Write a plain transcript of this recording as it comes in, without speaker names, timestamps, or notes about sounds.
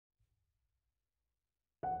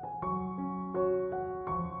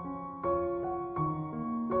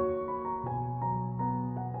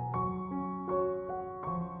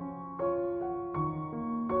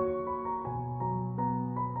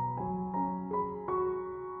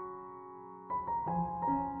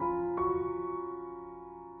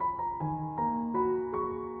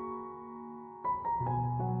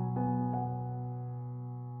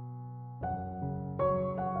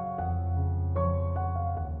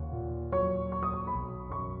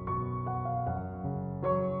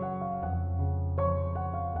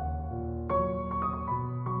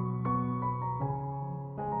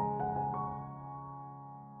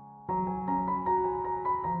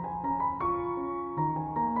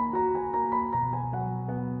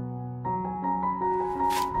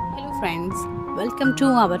friends, welcome to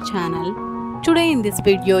our channel. Today in this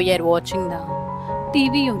video you are watching the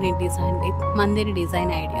TV unit design with Mandir design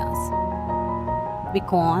ideas.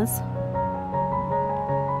 Because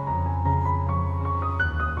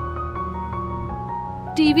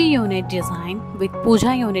TV unit design with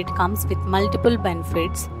Pooja unit comes with multiple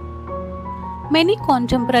benefits. Many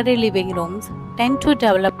contemporary living rooms tend to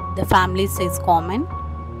develop the families is common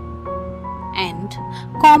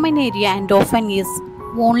area and often is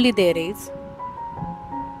only there is.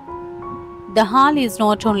 The hall is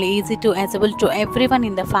not only easy to accessible to everyone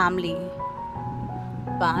in the family,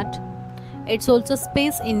 but it's also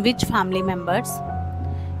space in which family members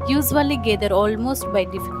usually gather almost by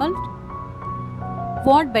default.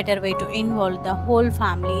 What better way to involve the whole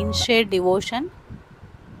family in shared devotion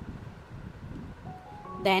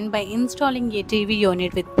than by installing a TV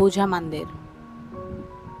unit with Pooja Mandir?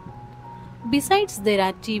 Besides, there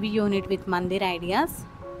are TV unit with Mandir ideas,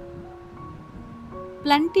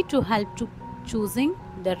 plenty to help to choosing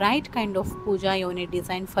the right kind of Pooja unit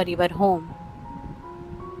design for your home.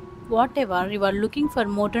 Whatever you are looking for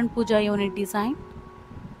modern Pooja unit design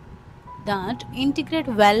that integrate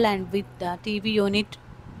well and with the TV unit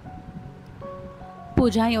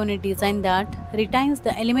Pooja unit design that retains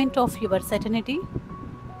the element of your certainty,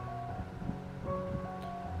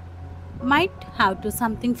 might have to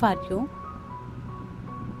something for you.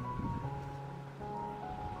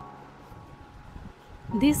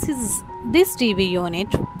 This TV unit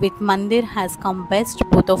with Mandir has compassed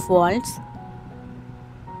both of worlds.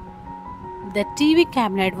 The TV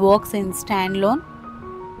cabinet works in standalone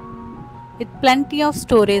with plenty of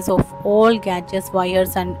storage of all gadgets,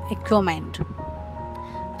 wires and equipment,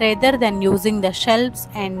 rather than using the shelves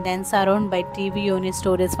and then surrounded by TV unit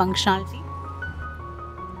storage functionality.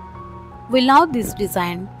 We love this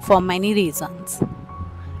design for many reasons.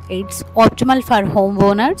 It's optimal for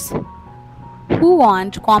homeowners who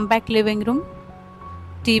want compact living room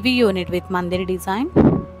TV unit with Mandir design.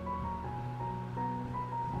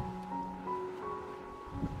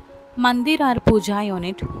 Mandir or Pooja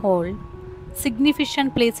unit hold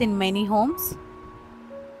significant place in many homes.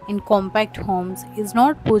 In compact homes is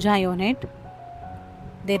not Pooja unit.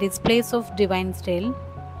 There is place of divine style,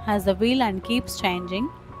 has the wheel and keeps changing.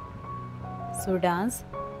 So does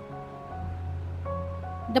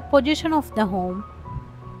the position of the home.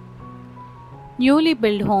 Newly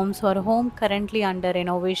built homes or home currently under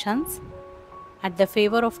renovations at the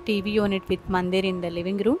favor of TV unit with Mandir in the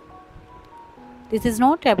living room. This is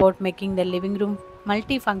not about making the living room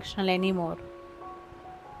multifunctional anymore.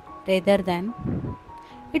 Rather than,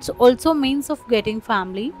 it's also means of getting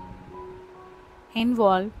family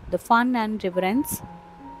involved, the fun and reverence.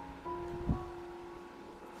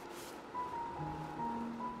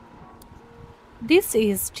 This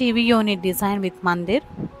is TV unit design with Mandir,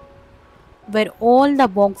 where all the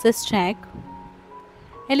boxes check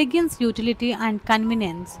elegance, utility and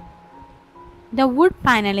convenience. The wood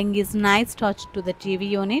paneling is nice touch to the TV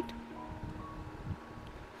unit.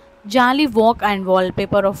 Jolly walk and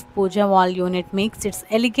wallpaper of Pooja wall unit makes its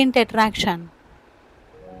elegant attraction.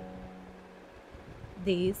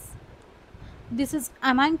 This is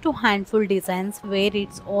among two handful designs where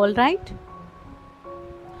it's alright.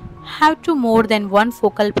 Have to more than one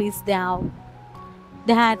focal piece they are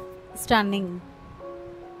stunning.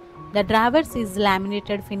 The drivers is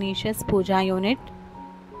laminated finishes Pooja unit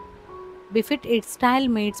befit its style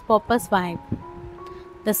meets purpose vibe.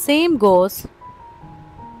 The same goes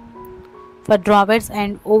for drawers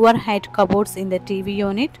and overhead cupboards in the TV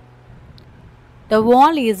unit. The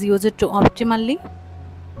wall is used to optimally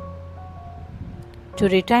to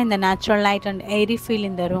retain the natural light and airy feel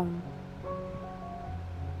in the room.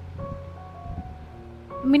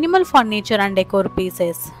 Minimal furniture and decor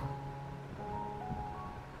pieces.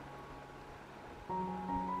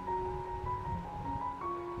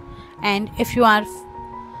 And if you are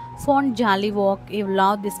fond Jolly Walk, you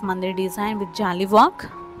love this Mandir design with Jolly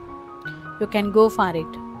Walk, you can go for it.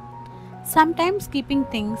 Sometimes keeping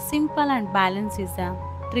things simple and balanced is the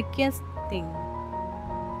trickiest thing,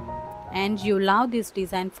 and you love this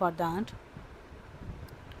design for that.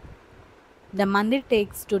 The Mandir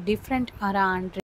takes to different era and